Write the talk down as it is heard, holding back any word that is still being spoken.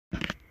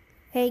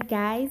Hey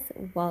guys,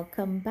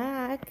 welcome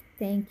back.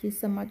 Thank you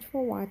so much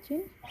for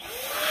watching.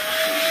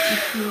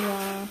 If you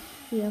are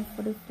here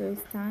for the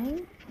first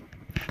time,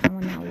 I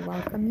want to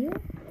welcome you.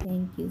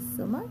 Thank you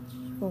so much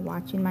for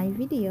watching my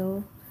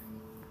video.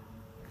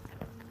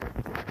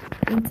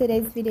 In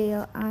today's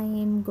video, I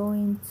am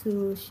going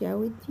to share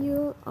with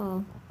you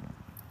a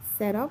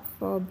setup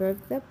for a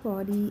birthday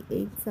party.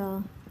 It's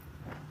a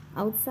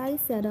outside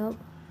setup,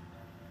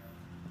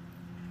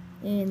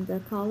 and the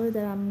color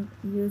that I'm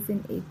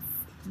using it's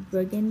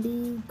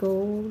burgundy,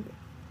 gold,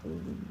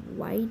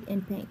 white,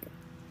 and pink.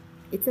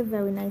 It's a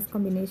very nice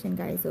combination,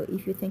 guys. So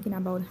if you're thinking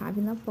about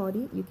having a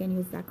party, you can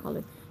use that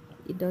color.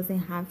 It doesn't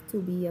have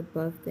to be a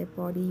birthday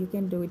party. You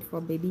can do it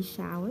for baby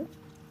shower,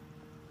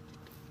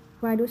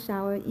 bridal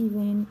shower,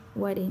 even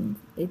weddings.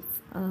 It's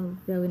a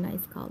very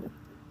nice color.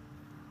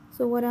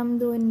 So what I'm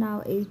doing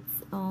now is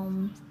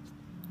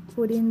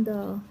putting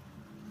the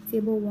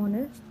table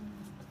warmer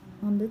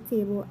on the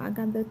table. I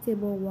got the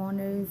table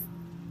warmers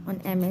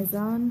on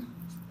Amazon.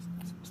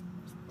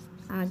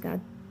 I got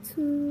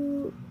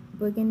two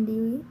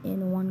burgundy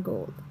and one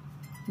gold,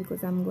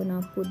 because I'm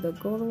gonna put the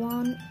gold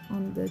one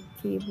on the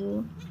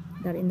table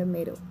that in the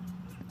middle.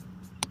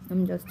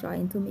 I'm just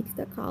trying to mix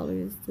the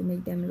colors to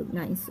make them look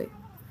nicer.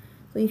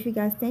 So if you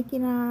guys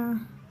thinking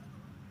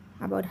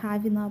about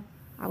having a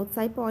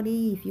outside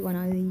party, if you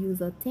wanna use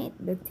a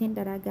tent, the tent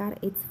that I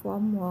got, it's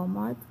from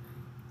Walmart,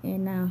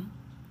 and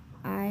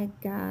I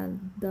got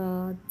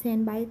the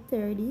 10 by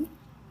 30.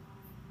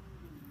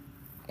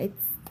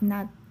 It's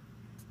not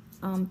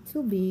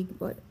too big,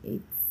 but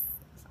it's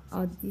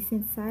a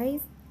decent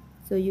size,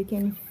 so you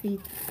can fit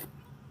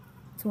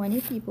 20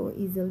 people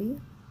easily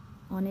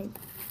on it.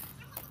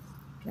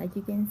 Like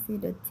you can see,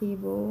 the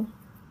table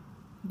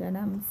that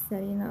I'm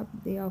setting up,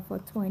 they are for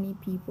 20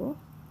 people,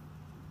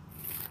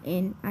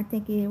 and I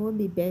think it would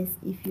be best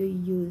if you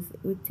use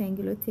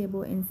rectangular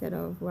table instead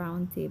of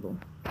round table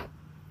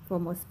for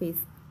more space,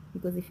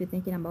 because if you're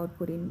thinking about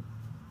putting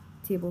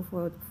table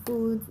for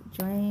food,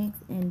 drinks,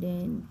 and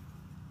then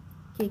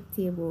cake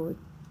table,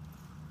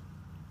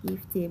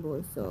 gift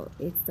table, so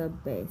it's the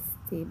best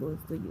tables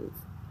to use.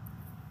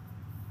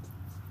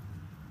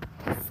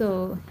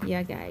 So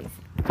yeah guys,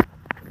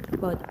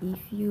 but if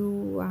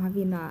you are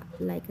having a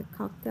like a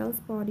cocktails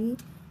party,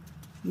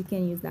 you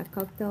can use that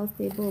cocktails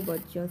table,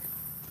 but just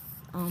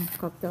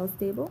cocktails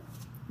table.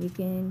 You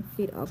can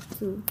fit up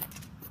to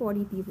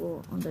 40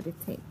 people under the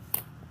table.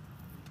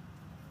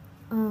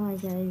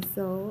 Alright guys,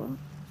 so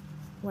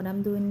what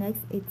I'm doing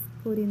next is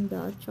putting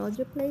the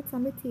charger plates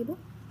on the table.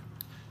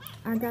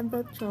 I got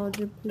the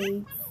charger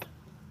plates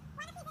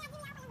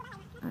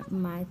at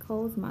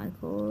Michael's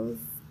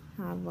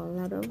have a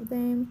lot of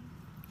them,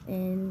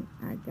 and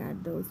I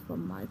got those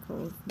from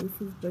Michael's. This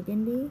is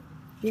burgundy.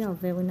 They are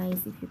very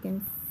nice. If you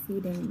can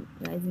see them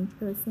guys in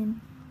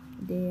person,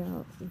 they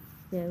are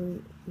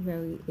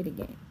very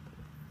elegant.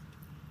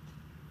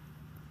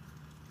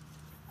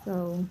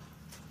 So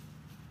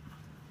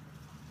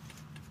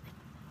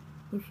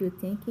if you're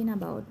thinking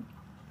about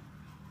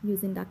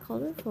using that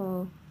color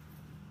for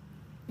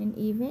an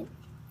event,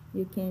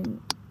 you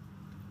can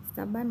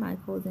stop by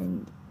Michael's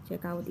and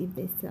check out if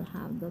they still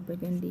have the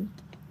burgundy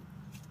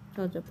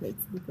charger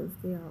plates, because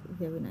they are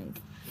very nice.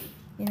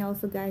 And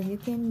also guys, you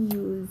can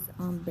use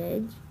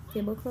beige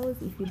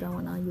tablecloths if you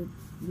don't want to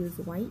use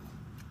white.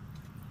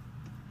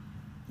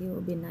 It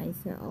will be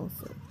nicer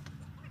also.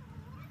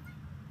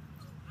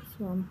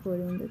 So I'm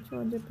putting the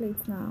charger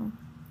plates now,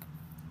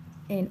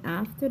 and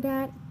after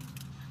that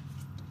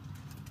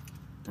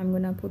I'm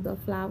gonna put the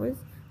flowers.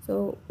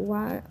 So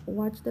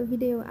watch the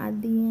video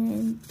at the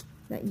end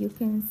that you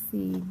can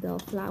see the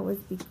flowers,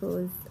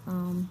 because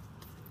you're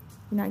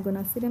not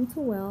gonna see them too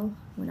well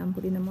when I'm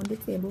putting them on the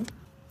table,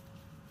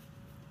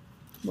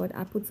 but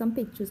I put some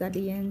pictures at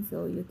the end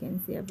so you can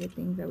see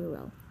everything very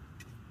well.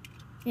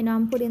 And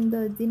I'm putting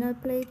the dinner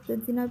plates. The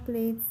dinner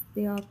plates,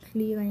 they are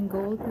clear and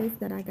gold plates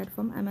that I got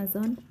from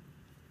Amazon.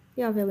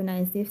 They are very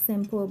nice. They're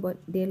simple, but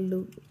they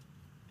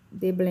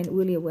blend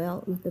really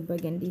well with the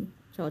burgundy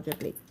charger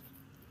plates.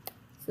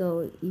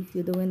 So if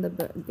you're doing the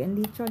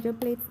burgundy charger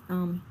plates,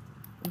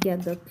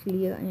 get the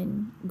clear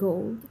and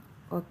gold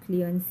or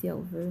clear and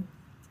silver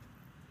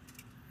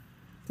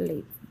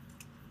plates.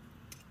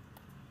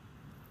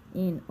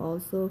 And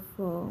also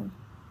for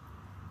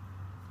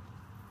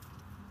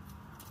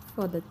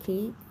the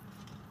cake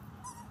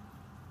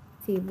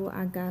table,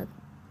 I got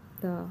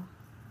the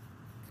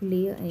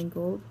clear and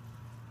gold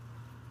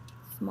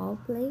small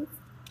plates.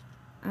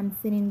 I'm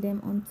setting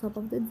them on top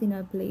of the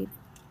dinner plate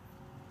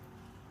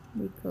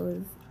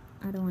because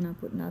I don't want to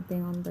put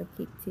nothing on the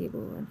cake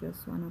table. I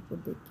just want to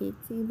put the cake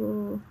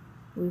table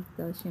with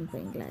the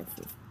champagne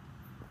glasses,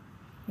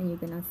 and you're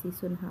gonna see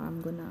soon how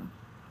I'm gonna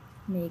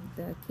make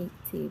the cake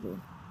table.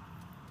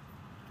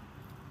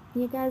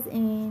 Yeah guys,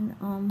 and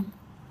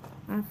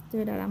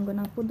after that I'm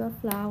gonna put the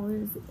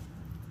flowers,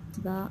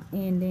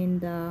 and then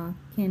the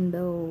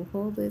candle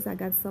holders. I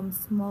got some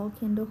small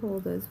candle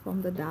holders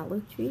from the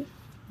Dollar Tree.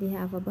 They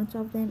have a bunch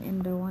of them,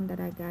 and the one that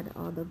I got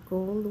are the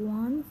gold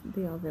ones.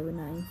 They are very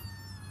nice.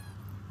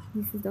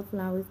 This is the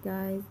flowers,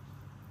 guys.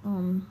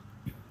 um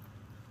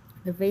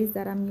the vase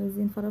that I'm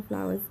using for the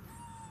flowers,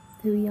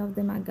 3 of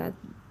them I got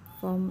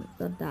from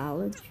the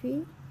Dollar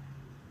Tree.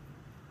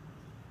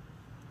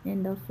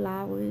 And the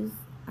flowers,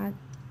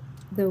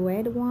 the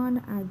red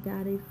one I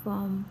got it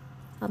from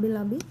Hobby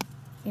Lobby,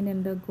 and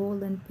then the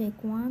gold and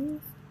pink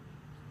ones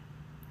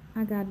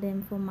I got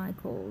them from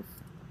Michael's.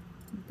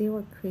 They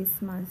were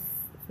Christmas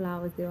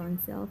flowers. They were on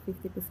sale,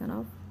 50%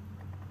 off.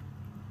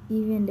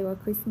 Even they were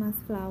Christmas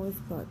flowers,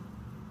 but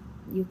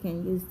you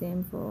can use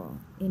them for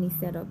any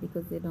setup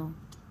because they don't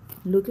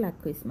look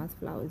like Christmas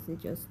flowers. They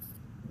just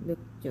look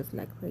just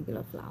like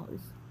regular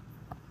flowers.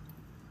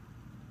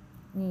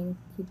 And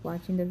keep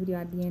watching the video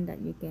at the end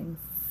that you can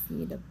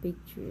see the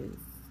pictures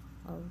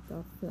of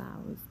the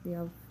flowers. They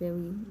are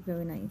very,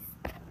 very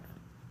nice.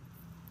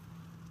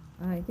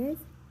 Alright, guys.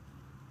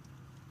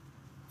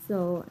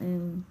 So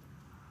and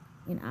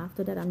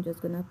after that, I'm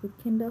just gonna put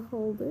candle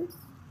holders,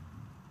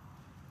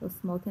 those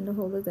small candle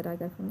holders that I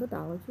got from the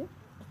Dollar Tree,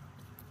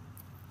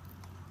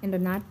 and the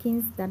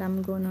napkins that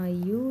I'm gonna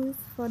use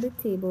for the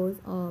tables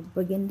are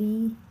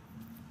burgundy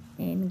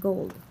and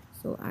gold.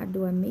 So I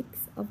do a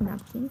mix of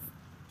napkins,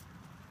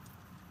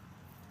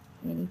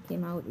 and it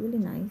came out really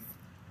nice.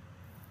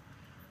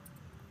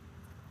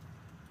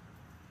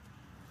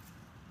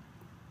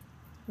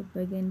 The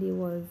burgundy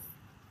was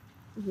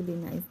really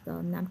nice,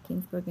 the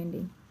napkins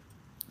burgundy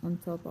on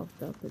top of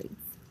the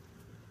plates.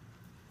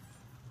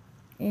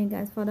 And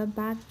guys, for the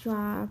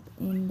backdrop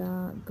and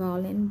the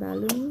garland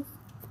balloons,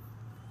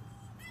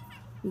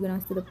 you're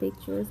gonna see the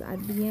pictures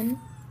at the end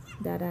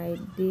that I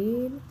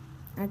did.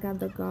 I got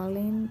the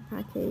garland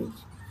package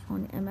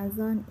on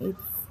Amazon.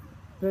 It's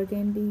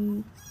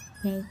burgundy,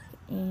 pink,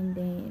 and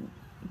then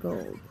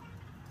gold.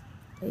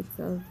 It's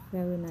a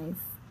very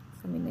nice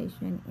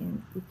combination,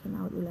 and it came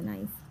out really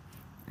nice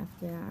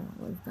after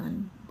I was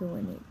done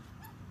doing it.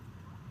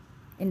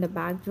 And the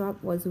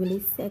backdrop was really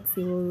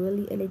sexy,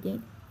 really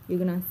elegant. You're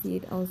gonna see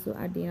it also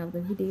at the end of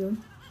the video.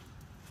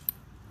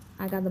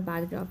 I got the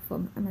backdrop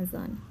from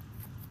Amazon.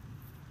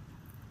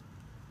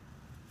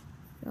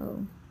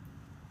 So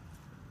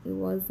it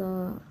was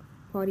a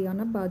party on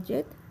a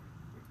budget,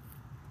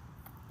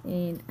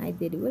 and I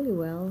did really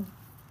well.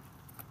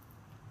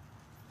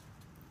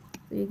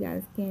 So you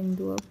guys can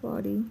do a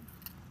party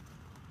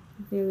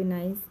very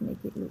nice,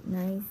 make it look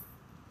nice,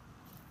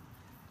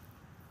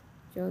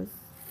 just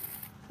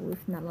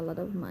with not a lot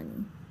of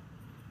money.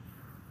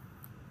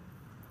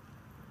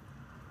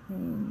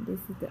 And this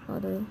is the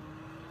other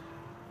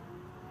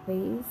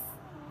vase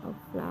of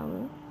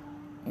flower,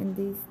 and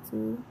these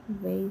 2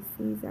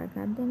 vases I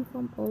got them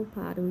from Old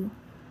Pottery,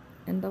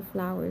 and the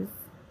flowers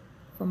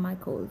from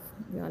Michael's.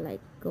 They are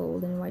like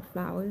gold and white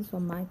flowers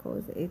from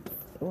Michael's. It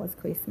was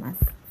Christmas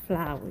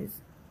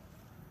flowers.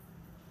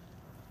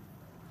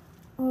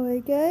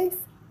 Alright, guys,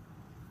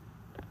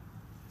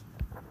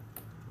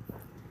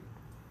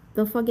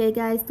 don't forget,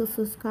 guys, to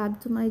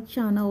subscribe to my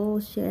channel,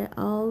 share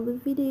all the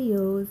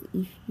videos.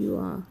 If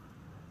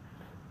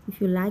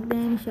you like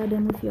them, share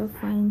them with your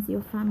friends,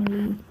 your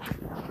family,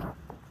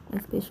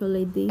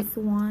 especially this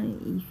one.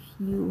 If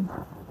you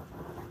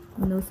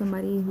know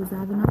somebody who's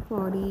having a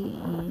party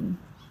and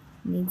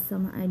needs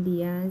some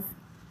ideas,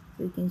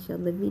 so you can share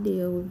the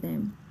video with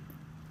them.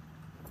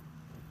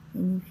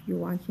 And if you're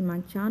watching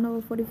my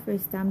channel for the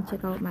first time,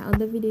 check out my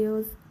other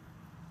videos.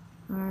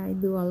 I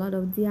do a lot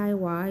of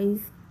DIYs.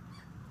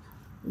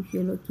 If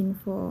you're looking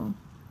for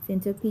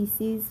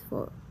centerpieces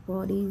for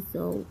parties,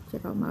 so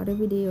check out my other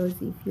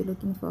videos. If you're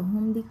looking for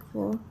home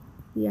decor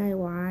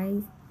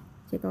DIYs,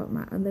 check out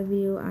my other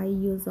video. I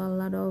use a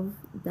lot of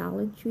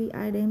Dollar Tree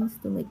items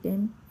to make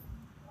them.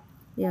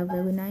 They are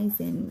very nice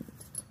and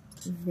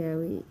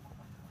very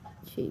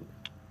cheap.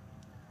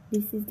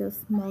 This is the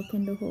small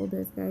candle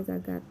holders, guys, I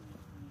got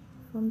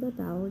from the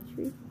Dollar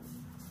Tree.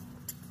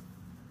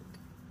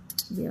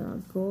 They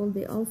are gold.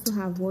 They also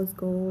have rose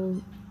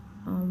gold,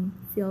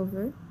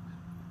 silver.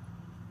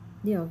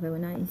 They are very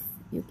nice.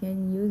 You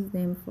can use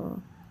them for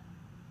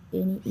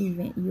any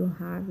event you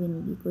have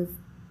in, because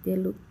they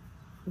look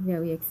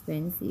very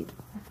expensive.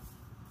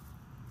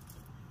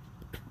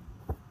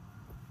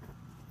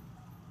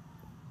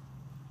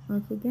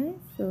 Okay, guys,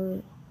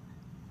 so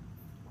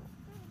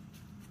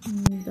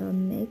the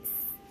next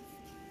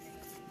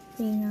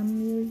thing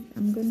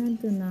I'm gonna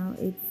do now,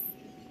 it's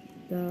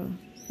the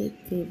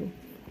cake table.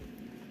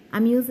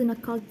 I'm using a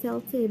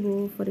cocktail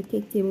table for the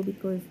cake table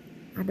because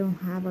I don't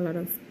have a lot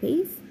of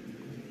space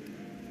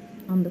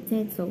on the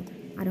tent, so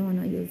I don't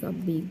want to use a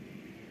big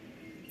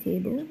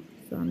table.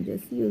 So I'm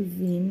just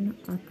using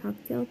a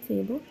cocktail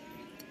table,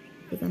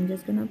 because I'm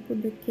just gonna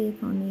put the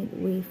cake on it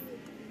with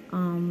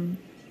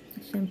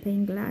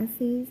champagne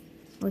glasses.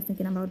 I was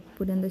thinking about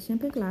putting the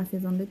champagne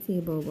glasses on the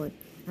table, but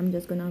I'm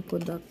just gonna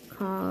put the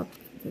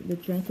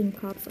drinking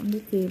cups on the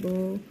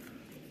table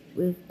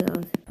with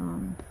the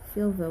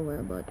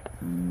silverware. But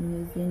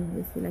I'm using,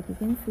 you see, like you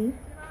can see,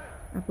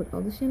 I put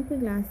all the champagne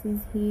glasses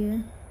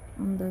here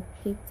on the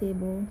cake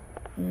table,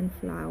 and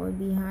flower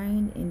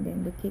behind, and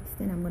then the cake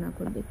stand, I'm gonna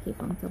put the cake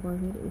on top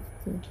of it with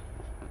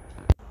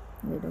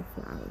little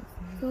flowers.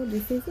 So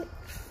this is it.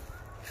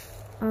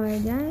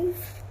 Alright guys,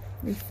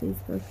 this is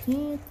the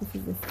tent, this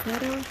is the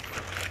setup,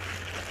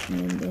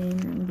 and then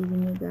I'm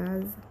giving you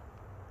guys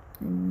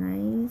a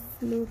nice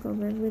look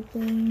of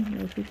everything.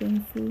 Like you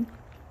can see,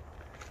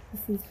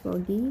 this is for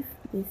gift.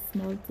 This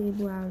small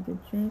table, I have the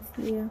drinks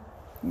here,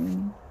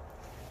 and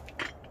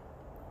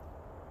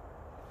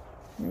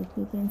like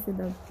you can see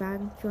the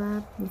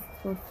backdrop, this is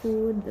for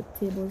food. The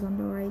table's on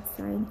the right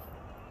side.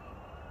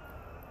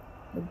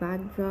 The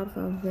backdrops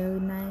are very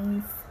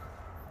nice.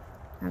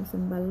 I have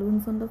some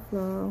balloons on the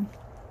floor,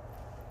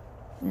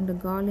 and the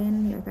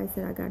garland, like I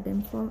said, I got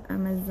them from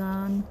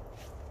Amazon.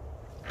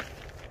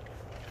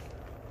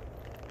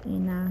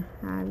 And I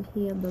have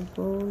here the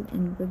gold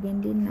and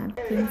burgundy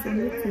napkins on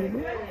the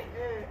table.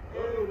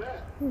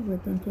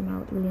 Everything came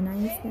out really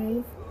nice,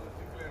 guys.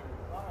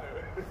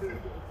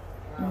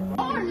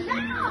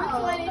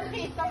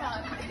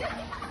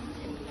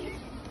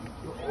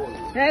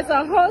 That's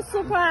a whole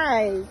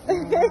surprise.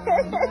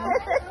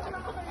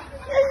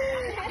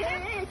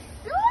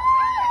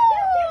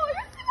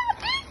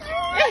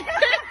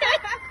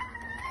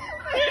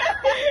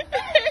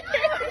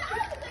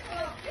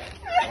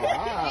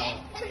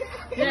 Wow.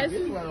 Yes.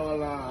 This went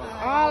all out.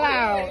 All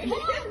out. This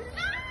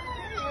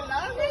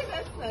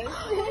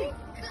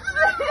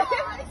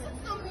is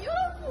so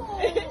beautiful.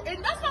 And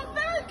that's my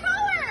favorite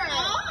color.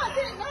 Oh, I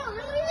didn't know,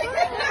 really?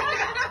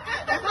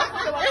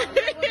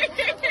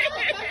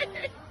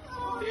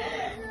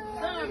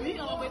 Me,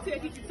 I'm going to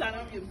take you time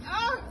on you.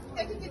 Oh,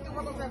 take you to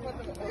one of them.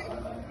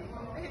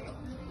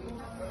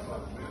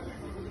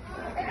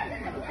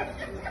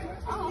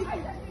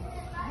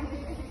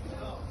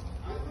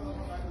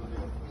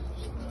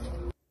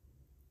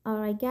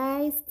 Alright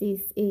guys,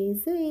 this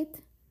is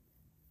it.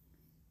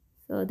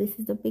 So this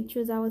is the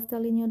pictures I was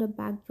telling you, the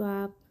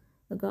backdrop,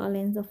 the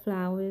garlands, the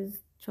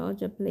flowers,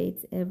 charger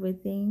plates,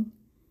 everything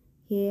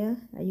here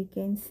that you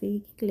can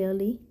see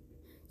clearly.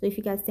 So if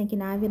you guys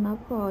thinking of having a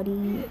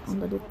party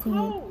under the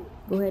tent,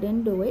 go ahead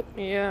and do it.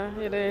 Yeah,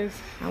 it is.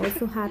 I was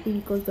so happy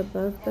because the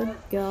birthday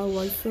girl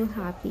was so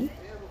happy.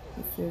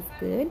 This is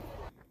good.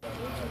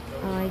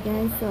 Alright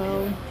guys,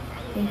 so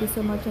thank you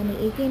so much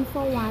again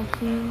for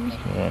watching.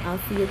 I'll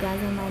see you guys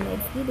in my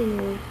next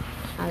video.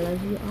 I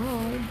love you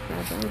all.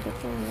 Bye bye. Bye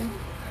bye.